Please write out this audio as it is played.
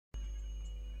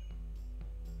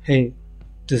Hey,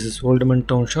 this is Oldman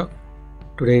Town Shop.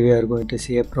 Today we are going to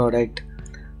see a product,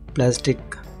 plastic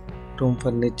room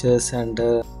furnitures and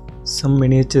some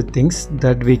miniature things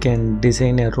that we can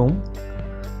design a room,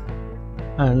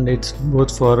 and it's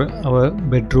both for our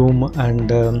bedroom and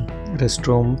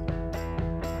restroom.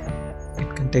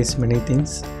 It contains many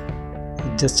things.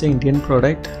 It's just an Indian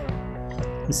product.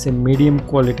 It's a medium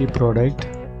quality product,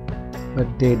 but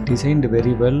they designed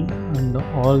very well and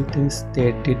all things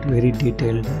they did very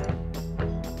detailed.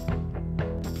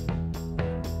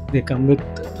 They come with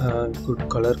a good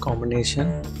color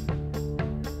combination.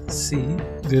 See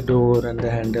the door and the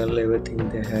handle, everything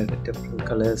they had different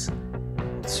colors.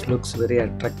 It looks very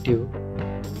attractive.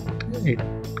 It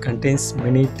contains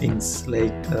many things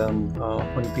like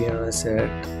one piano set,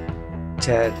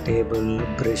 chair, table,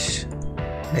 brush,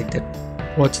 like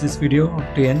that. Watch this video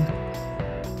up to end.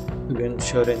 You can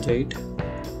sure enjoy it.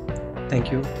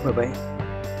 Thank you. Bye bye.